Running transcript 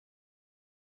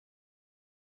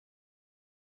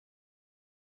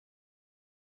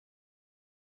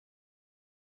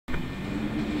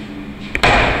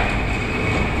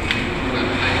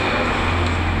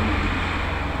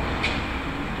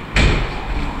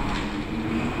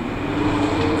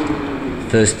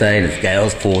First day, and it's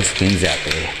gales, force winds out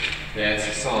there. Yeah, it's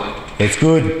a sign. It's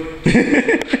good.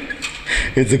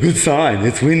 It's a good sign.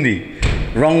 It's windy.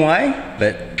 Wrong way,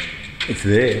 but it's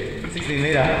there. 60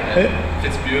 metre. Yeah,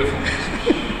 it's beautiful.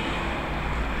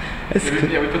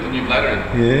 Yeah, we put the new bladder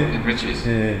in Richie's.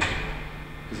 Yeah.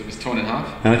 Because it was torn in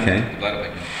half. Okay. The bladder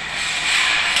back in.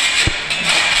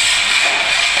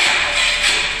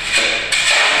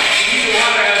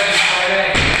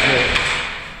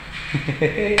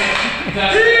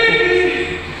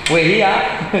 We're here.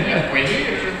 Yeah, we're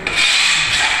here.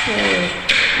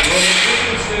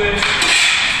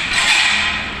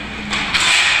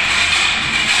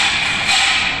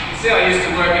 See, I used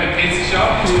to work in a pizza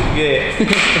shop. Yeah.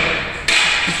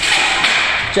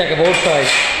 Jack of all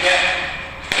trades. Yeah.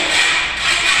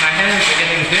 My hands are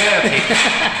getting dirty.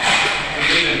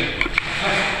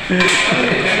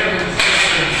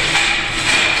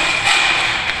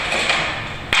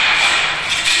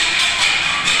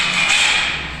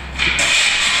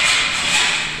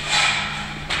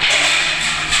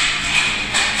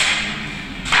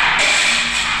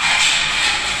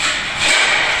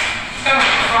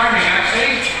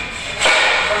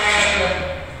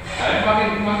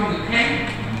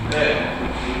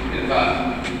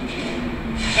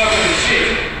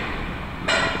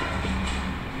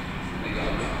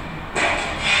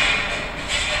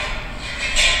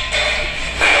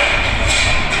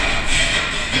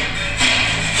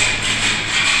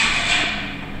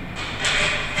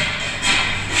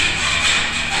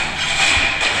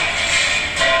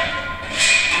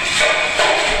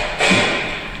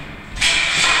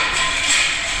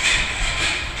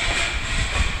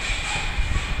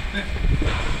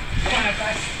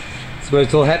 That's where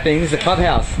it's all happening. This is a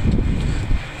clubhouse.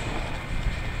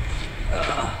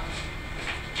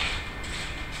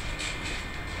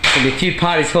 There'll be a few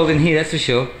parties held in here, that's for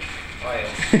sure. Oh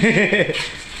yeah.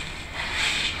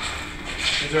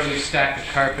 There's already stacked the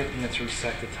carpet and it's already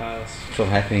stacked the tiles. It's all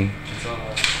happening. It's all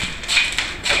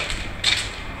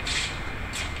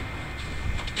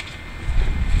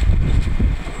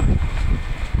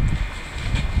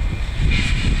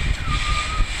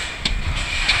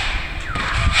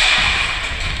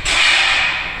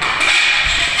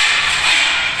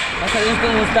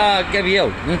 ¿Dónde está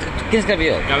Gabriel? ¿Quién es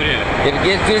Gabriel? Gabriel.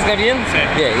 ¿Tú eres Gabriel? Sí.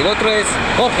 Yeah. Y el otro es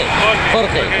Jorge.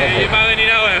 Jorge. Va a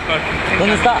venir ahora, Jorge.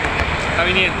 ¿Dónde está? Está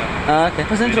viniendo. Ah, ok.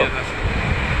 Pues dentro. No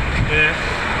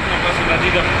pasa un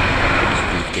ratito.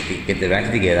 Get the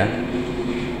back together.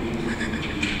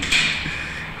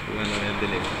 Jugándole al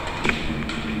teléfono.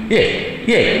 Yeah.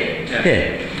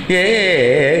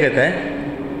 Got that.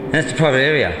 That's the private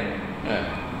area.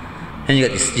 Yeah. And you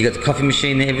got the coffee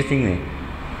machine there, everything there.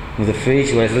 With a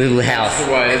fridge, where it's a little house. That's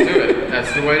the way to do it.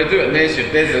 That's the way to do it. And there's the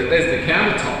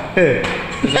countertop. Yeah.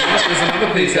 There's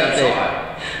another piece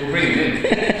outside. We'll bring it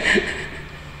in.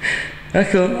 That's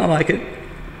cool. I like it.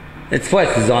 It's what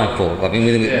it's designed for. I mean,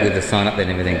 with the sign up there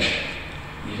and everything.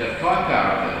 You have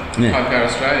kitepower up there. Yeah. Kitepower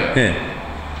Australia. Yeah.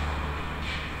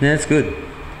 Yeah, that's good.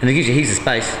 And it gives you heaps of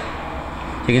space.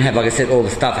 You can have, like I said, all the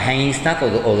stuff, hanging stuff,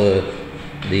 all the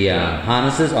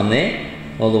harnesses on there,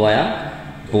 all the way up.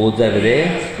 Boards over there.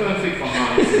 That's perfect for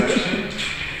harnesses, actually.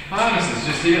 Harnesses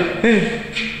just here.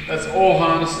 That's all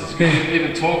harnesses. You can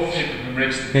even talk people can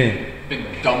reach the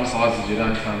big dumb sizes you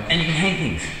don't find. And you can hang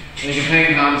things. And you can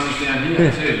hang harnesses down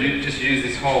here too. You just use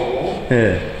this whole wall.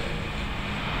 Yeah.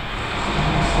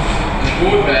 The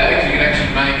board bags you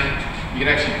could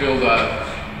actually build a,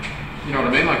 you know what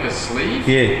I mean, like a sleeve.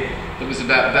 Yeah. That was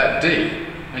about that deep,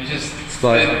 and you just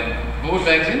Slide. slid board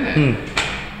bags in there.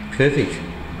 Perfect.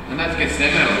 And that gets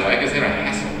them out of the way because they're a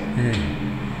hassle. Yeah.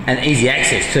 And easy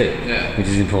access too. Yeah. Which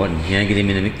is important. You know, get them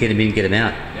in, get them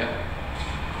out. Yeah.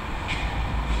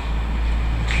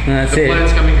 That's The it.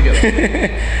 plan's coming together.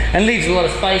 And leaves a lot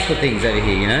of space for things over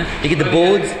here, you know. You get the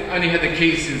boards. Only had the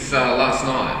keys since last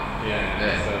night. Yeah.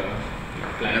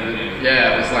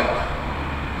 Yeah, it was like,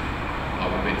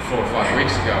 it would have been 4 or 5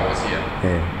 weeks ago I was here.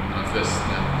 Yeah. When I first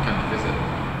came to visit.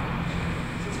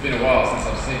 So it's been a while since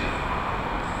I've seen it.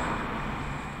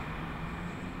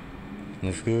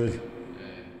 That's good.